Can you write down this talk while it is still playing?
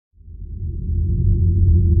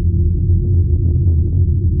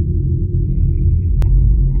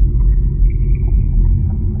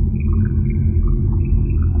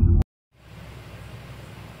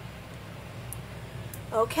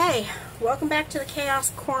Okay, welcome back to the Chaos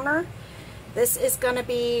Corner. This is going to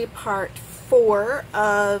be part 4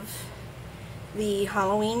 of the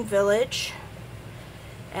Halloween Village,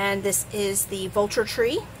 and this is the Vulture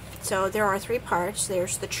tree. So there are 3 parts.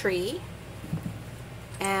 There's the tree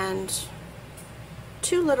and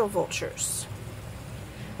 2 little vultures.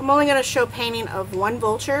 I'm only going to show painting of 1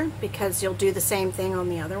 vulture because you'll do the same thing on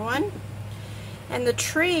the other one. And the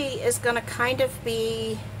tree is going to kind of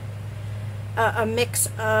be a mix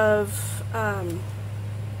of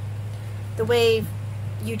the way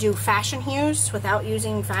you do fashion hues without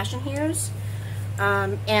using fashion hues,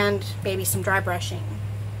 and maybe some dry brushing.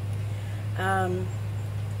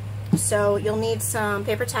 So you'll need some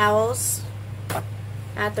paper towels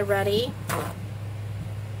at the ready.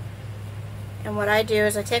 And what I do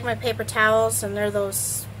is I take my paper towels, and they're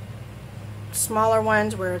those smaller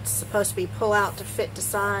ones where it's supposed to be pull out to fit to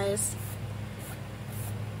size.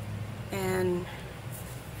 And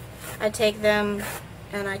I take them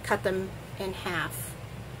and I cut them in half.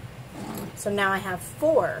 So now I have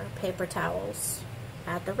 4 paper towels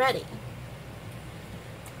at the ready.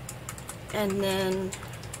 And then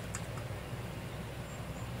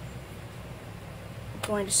I'm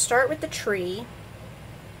going to start with the tree.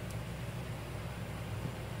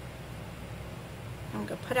 I'm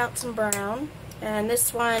going to put out some brown. And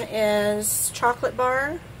this one is chocolate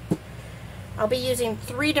bar. I'll be using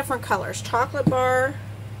 3 different colors: chocolate bar,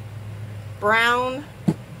 brown,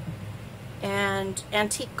 and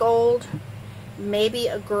antique gold, maybe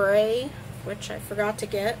a gray, which I forgot to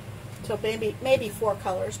get. So maybe 4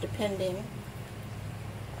 colors depending.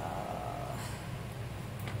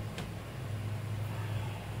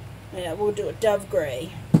 Yeah, we'll do a dove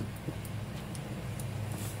gray.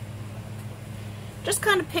 Just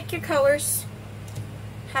kind of pick your colors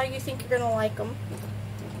how you think you're going to like them.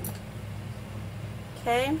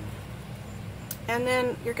 Okay, and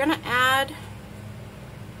then you're going to add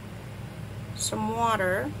some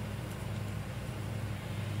water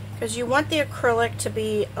because you want the acrylic to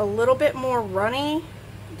be a little bit more runny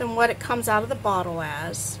than what it comes out of the bottle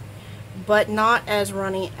as, but not as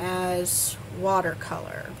runny as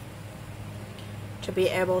watercolor, to be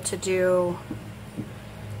able to do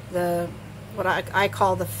the what I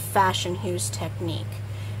call the fashion hues technique.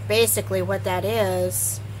 Basically what that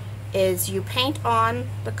is you paint on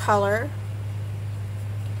the color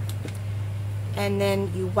and then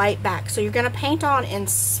you wipe back. So you're going to paint on in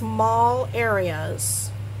small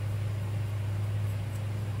areas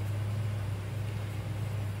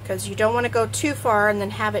because you don't want to go too far and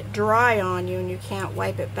then have it dry on you and you can't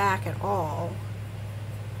wipe it back at all.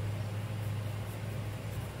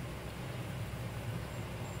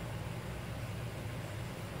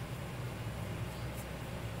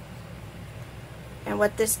 And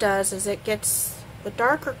what this does is it gets the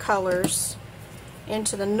darker colors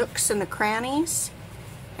into the nooks and the crannies,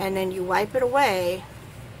 and then you wipe it away,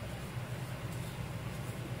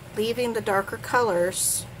 leaving the darker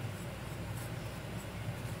colors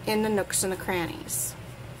in the nooks and the crannies.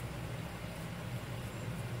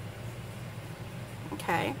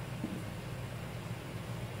 Okay.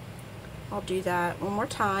 I'll do that one more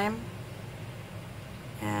time,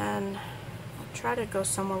 and try to go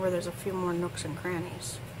somewhere where there's a few more nooks and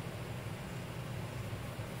crannies.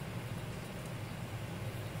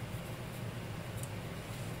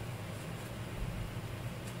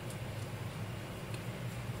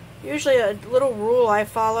 Usually a little rule I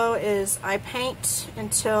follow is I paint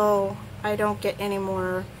until I don't get any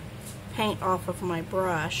more paint off of my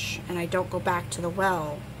brush, and I don't go back to the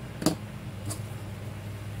well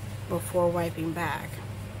before wiping back.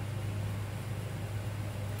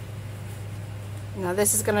 Now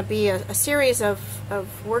this is going to be a series of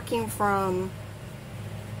working from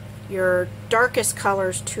your darkest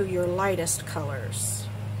colors to your lightest colors.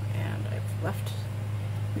 And I've left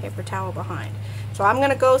paper towel behind. So I'm going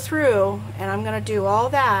to go through and I'm going to do all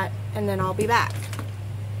that, and then I'll be back.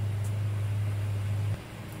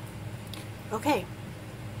 Okay,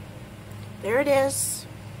 there it is,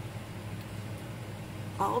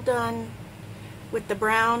 all done with the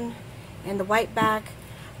brown and the white back.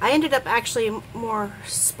 I ended up actually more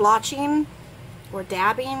splotching or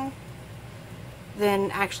dabbing than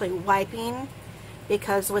actually wiping,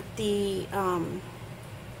 because with the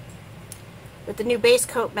new base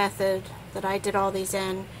coat method that I did all these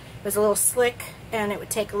in, it was a little slick and it would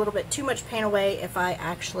take a little bit too much paint away if I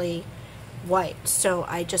actually wiped. So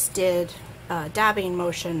I just did a dabbing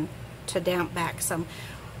motion to damp back some.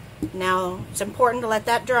 Now it's important to let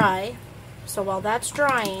that dry. So while that's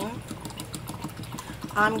drying,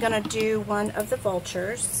 I'm going to do one of the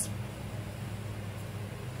vultures.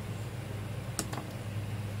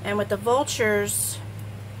 And with the vultures,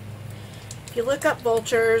 If you look up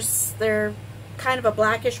vultures, they're kind of a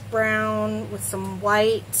blackish brown with some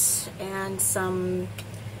white and some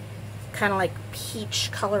kind of like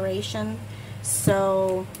peach coloration.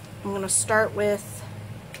 So I'm going to start with,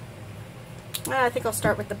 I think I'll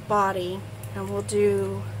start with the body, and we'll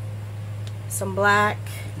do some black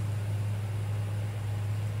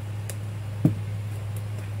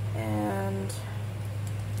and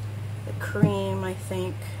the cream. I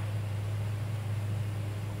think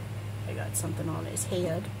I got something on his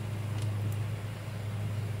head.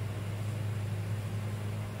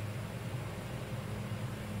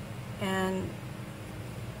 And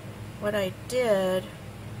what I did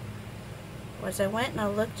was I went and I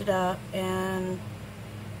looked it up, and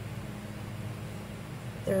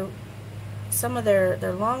some of their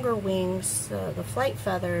longer wings, the flight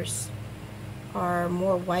feathers, are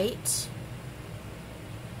more white.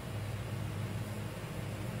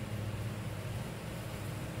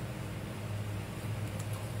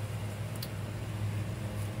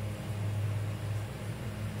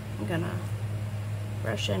 I'm gonna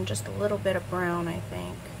brush in just a little bit of brown, I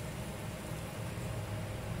think.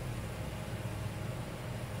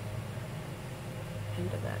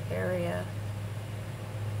 Into that area.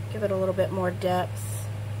 Give it a little bit more depth.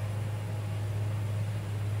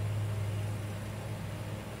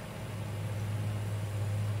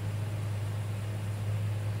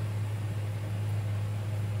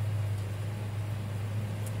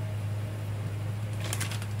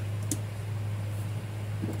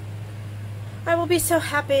 I will be so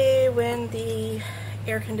happy when the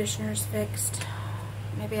air conditioner is fixed.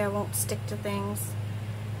 Maybe I won't stick to things.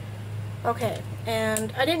 Okay,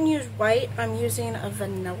 and I didn't use white, I'm using a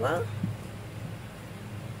vanilla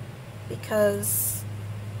because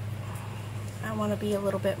I want to be a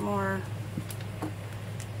little bit more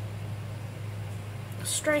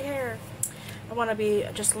stray hair. I want to be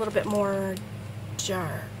just a little bit more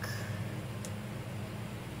dark.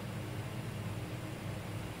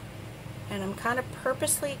 And I'm kind of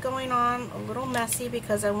purposely going on a little messy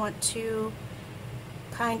because I want to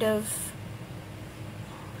kind of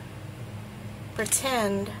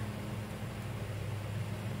pretend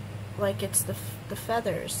like it's the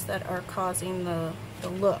feathers that are causing the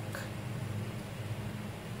look.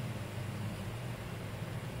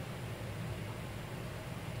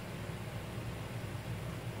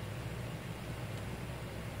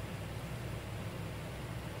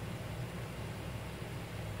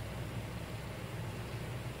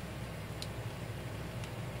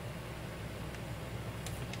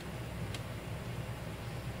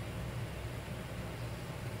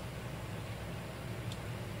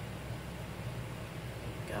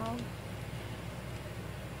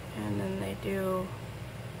 And then they do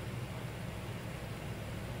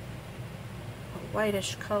a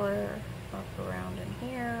whitish color up around in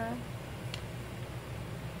here.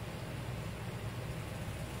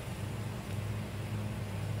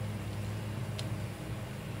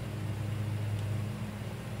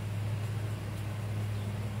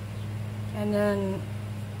 And then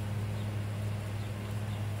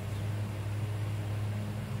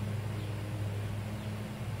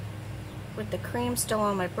with the cream still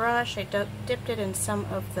on my brush, I dipped it in some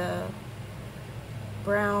of the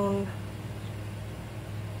brown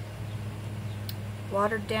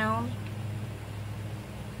watered down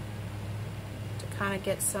to kind of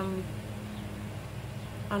get some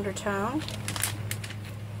undertone.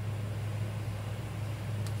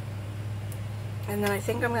 And then I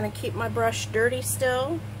think I'm going to keep my brush dirty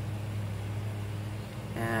still,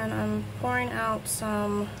 and I'm pouring out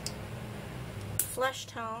some flesh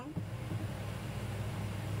tone.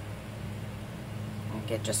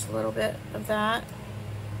 Get just a little bit of that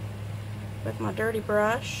with my dirty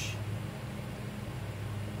brush.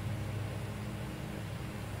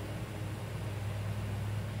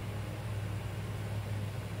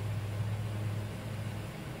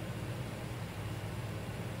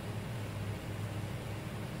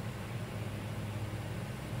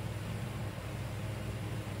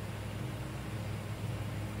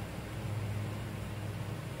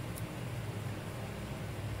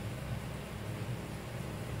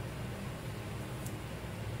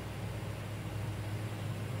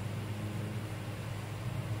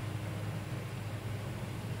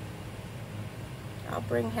 I'll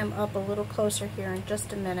bring him up a little closer here in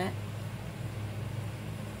just a minute.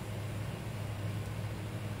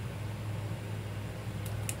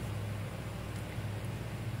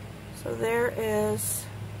 So there is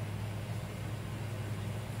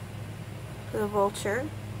the vulture.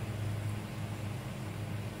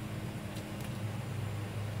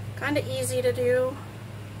 Kind of easy to do.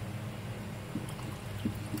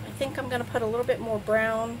 I think I'm going to put a little bit more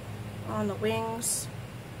brown on the wings.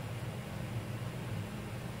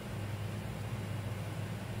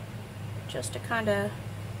 Just to kind of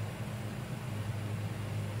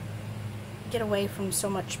get away from so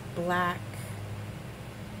much black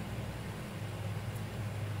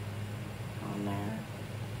on there.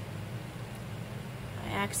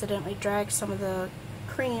 I accidentally dragged some of the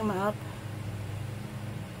cream up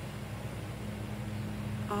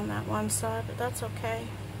on that one side, but that's okay.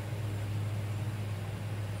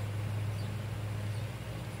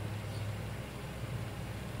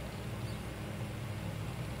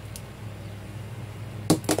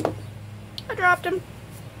 I dropped him.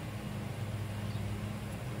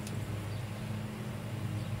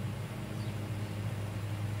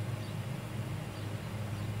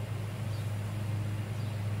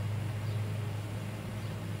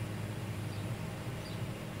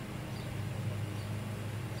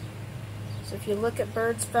 So if you look at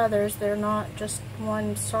birds' feathers, they're not just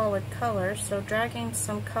one solid color, so dragging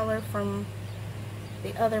some color from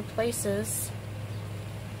the other places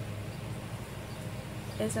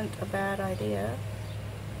isn't a bad idea.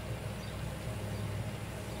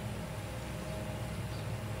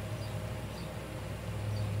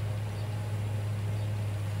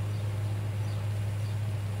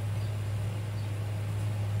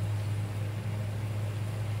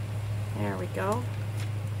 There we go.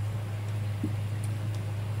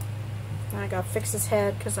 Now I gotta fix his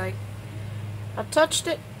head because I touched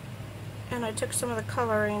it and I took some of the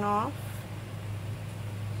coloring off.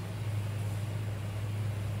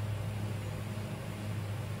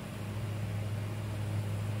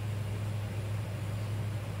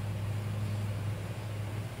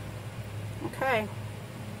 Okay.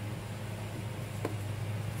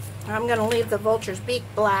 I'm going to leave the vulture's beak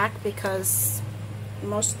black because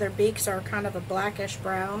most of their beaks are kind of a blackish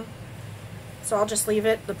brown. So I'll just leave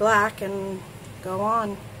it the black and go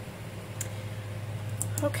on.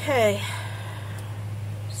 Okay.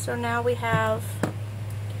 So now we have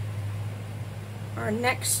our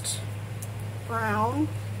next brown.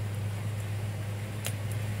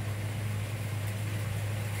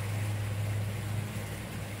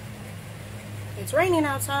 It's raining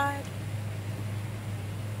outside.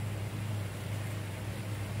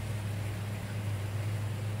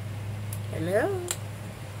 Hello?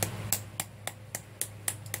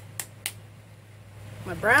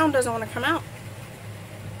 My brown doesn't want to come out.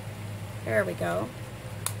 There we go.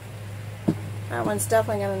 That one's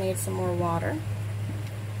definitely going to need some more water.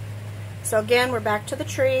 So again, we're back to the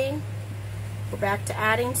tree. We're back to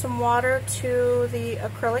adding some water to the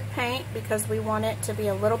acrylic paint because we want it to be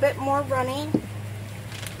a little bit more runny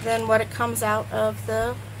than what it comes out of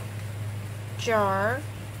the jar.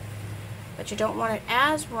 But you don't want it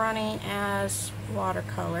as runny as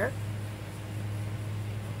watercolor.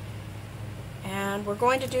 And we're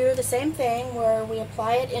going to do the same thing where we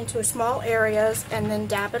apply it into small areas and then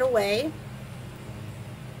dab it away.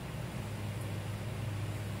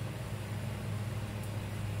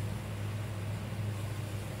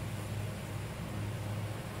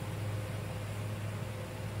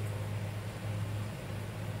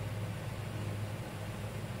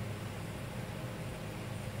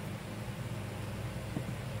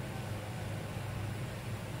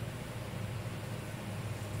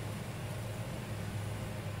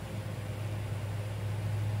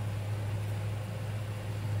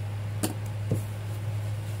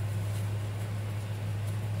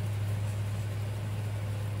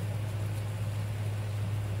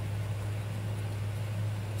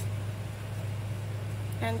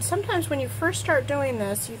 And sometimes when you first start doing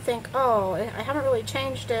this, you think, oh, I haven't really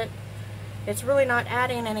changed it. It's really not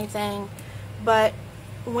adding anything. But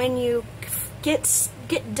when you get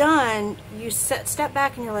done, you step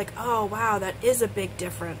back and you're like, oh, wow, that is a big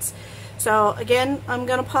difference. So again, I'm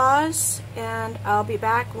going to pause, and I'll be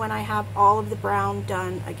back when I have all of the brown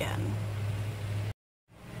done again.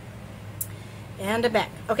 And I'm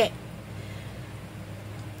back. Okay.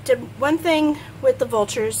 Did one thing with the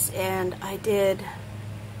vultures, and I did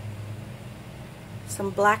some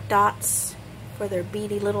black dots for their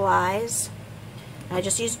beady little eyes. I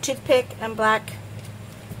just used a toothpick and black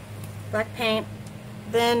paint.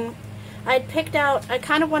 Then I picked out, I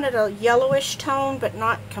kind of wanted a yellowish tone, but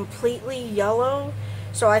not completely yellow.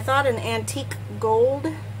 So I thought an antique gold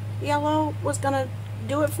yellow was gonna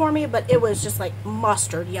do it for me, but it was just like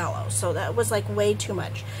mustard yellow. So that was like way too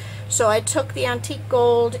much. So I took the antique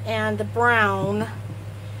gold and the brown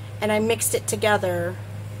and I mixed it together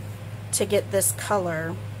to get this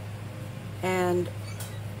color, and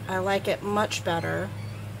I like it much better.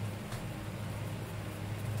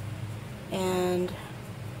 And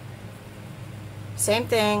same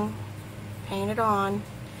thing, paint it on.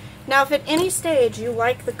 Now, if at any stage you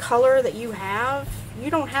like the color that you have, you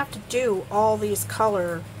don't have to do all these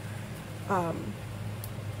color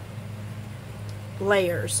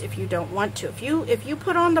layers if you don't want to. If you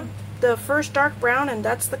put on the first dark brown and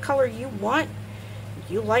that's the color you want,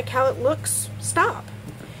 you like how it looks, stop.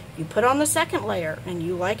 You put on the second layer and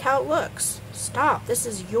you like how it looks, stop. This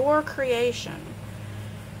is your creation.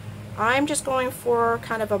 I'm just going for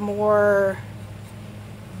kind of a more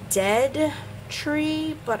dead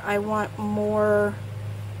tree, but I want more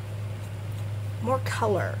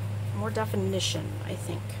color, more definition, I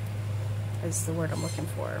think is the word I'm looking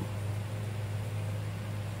for.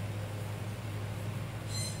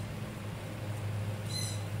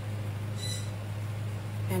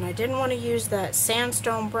 And I didn't want to use that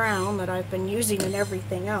sandstone brown that I've been using in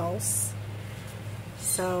everything else.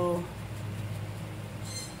 So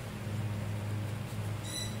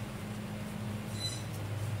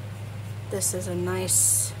this is a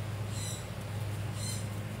nice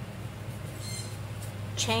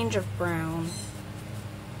change of brown.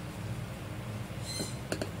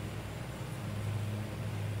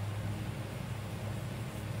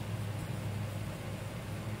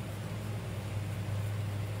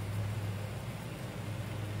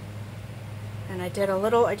 And I did a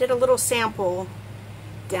little sample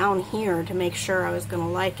down here to make sure I was going to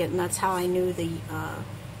like it, and that's how I knew the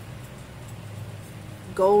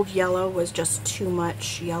gold yellow was just too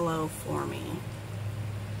much yellow for me.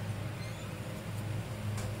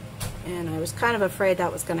 And I was kind of afraid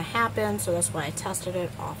that was going to happen, so that's why I tested it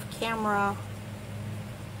off camera.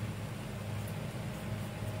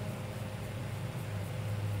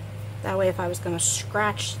 That way if I was going to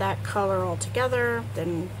scratch that color altogether,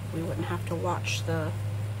 then we wouldn't have to watch the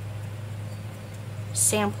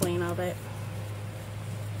sampling of it.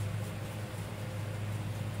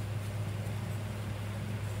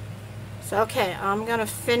 So okay, I'm going to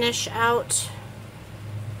finish out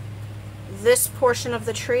this portion of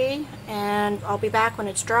the tree, and I'll be back when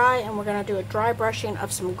it's dry, and we're going to do a dry brushing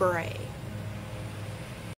of some gray.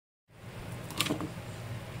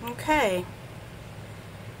 Okay,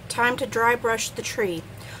 time to dry brush the tree.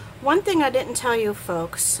 One thing I didn't tell you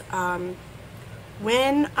folks,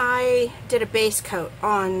 when I did a base coat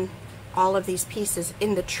on all of these pieces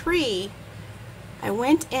in the tree, I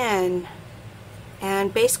went in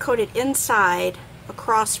and base coated inside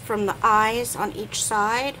across from the eyes on each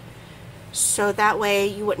side, so that way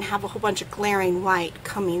you wouldn't have a whole bunch of glaring white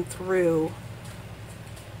coming through.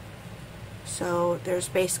 So there's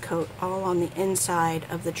base coat all on the inside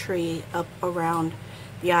of the tree up around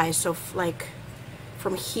the eyes, so like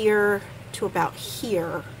from here to about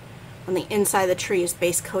here on the inside of the tree is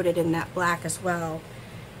base coated in that black as well,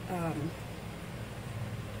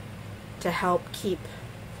 to help keep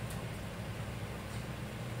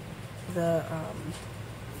the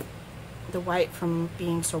white from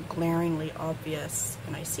being so glaringly obvious.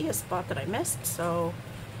 And I see a spot that I missed, so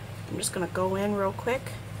I'm just going to go in real quick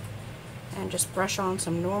and just brush on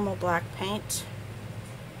some normal black paint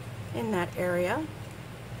in that area.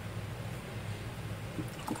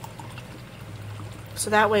 So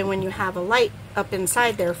that way when you have a light up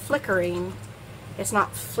inside there flickering, it's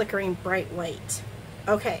not flickering bright white.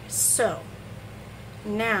 Okay, so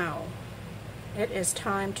now it is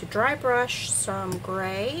time to dry brush some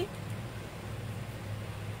gray.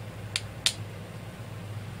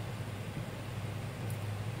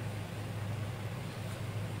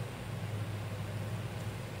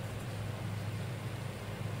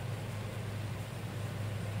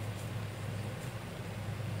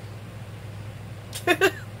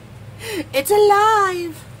 It's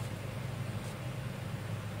alive!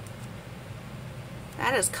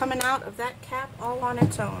 That is coming out of that cap all on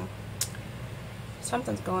its own.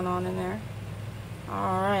 Something's going on in there.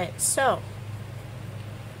 Alright, so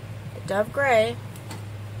the Dove Gray,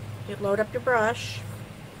 you load up your brush,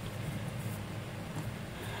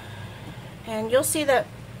 and you'll see that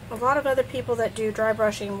a lot of other people that do dry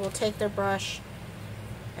brushing will take their brush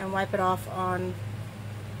and wipe it off on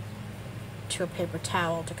to a paper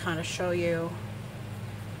towel to kind of show you,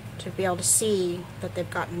 to be able to see that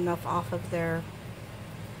they've gotten enough off of their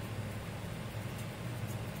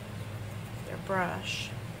brush.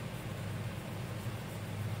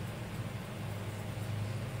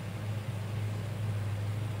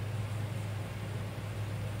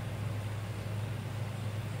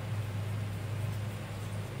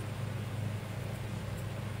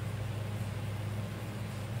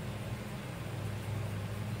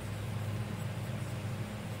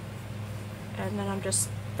 And then I'm just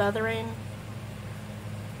feathering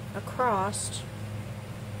across.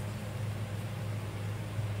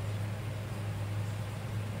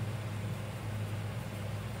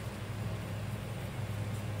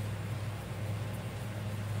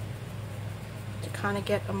 kind of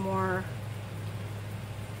get a more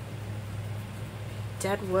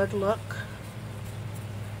dead wood look.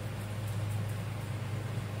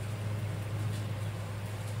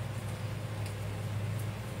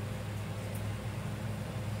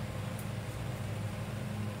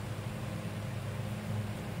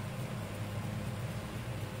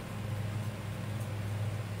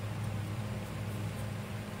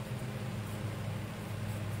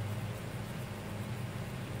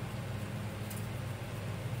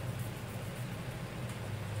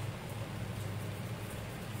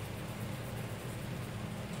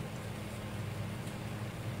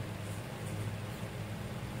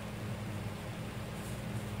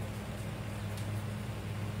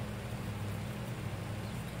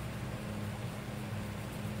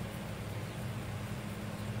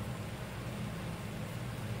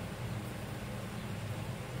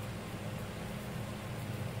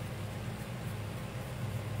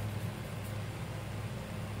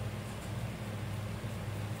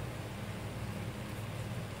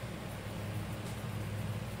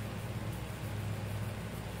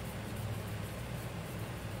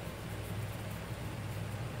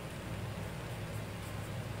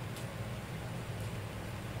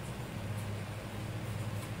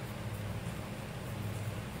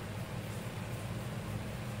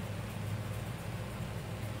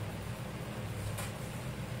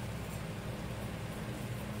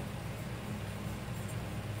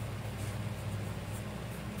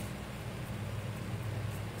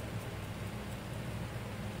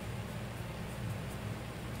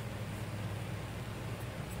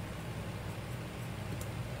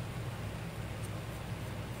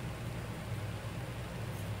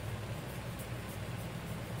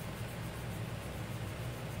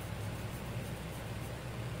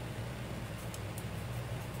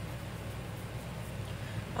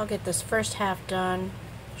 I'll get this first half done,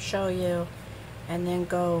 show you, and then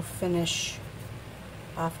go finish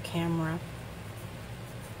off camera.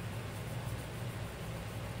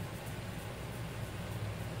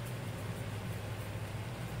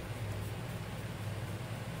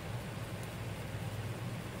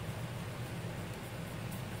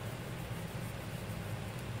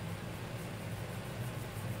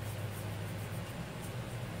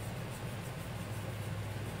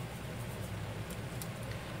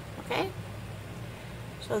 Okay,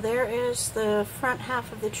 so there is the front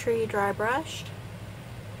half of the tree dry brushed.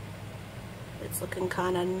 It's looking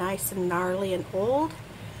kind of nice and gnarly and old.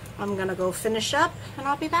 I'm gonna go finish up and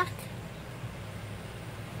I'll be back.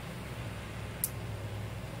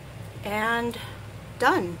 And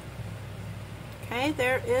done. Okay,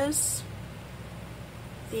 there is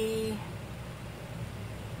the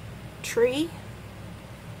tree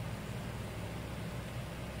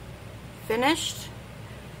finished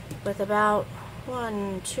with about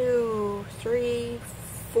 1, 2, 3,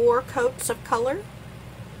 4 coats of color,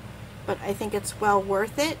 but I think it's well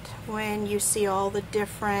worth it when you see all the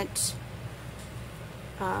different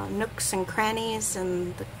nooks and crannies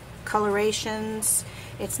and the colorations.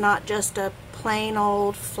 It's not just a plain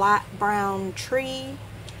old flat brown tree.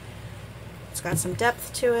 It's got some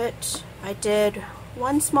depth to it. I did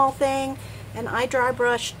one small thing, and I dry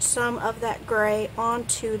brushed some of that gray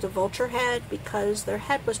onto the vulture head because their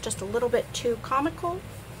head was just a little bit too comical.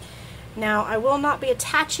 Now, I will not be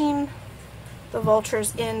attaching the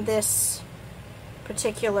vultures in this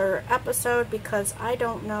particular episode because I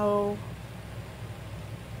don't know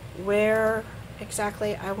where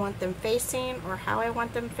exactly I want them facing or how I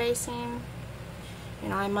want them facing. You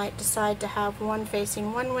know, I might decide to have one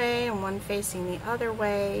facing one way and one facing the other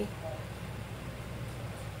way,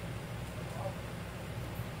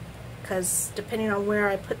 because depending on where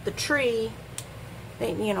I put the tree,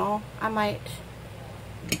 you know, I'd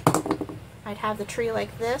have the tree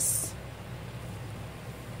like this.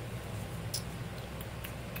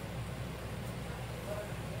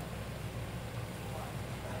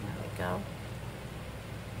 There we go.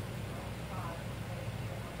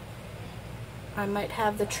 I might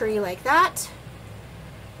have the tree like that,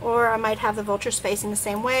 or I might have the vultures facing the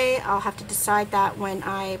same way. I'll have to decide that when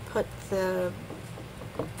I put the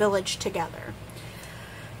village together.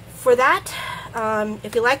 For that,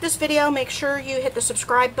 if you like this video, make sure you hit the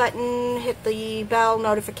subscribe button, hit the bell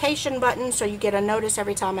notification button so you get a notice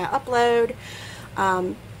every time I upload.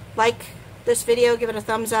 Like this video, give it a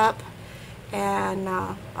thumbs up, and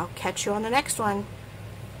I'll catch you on the next one.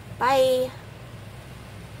 Bye!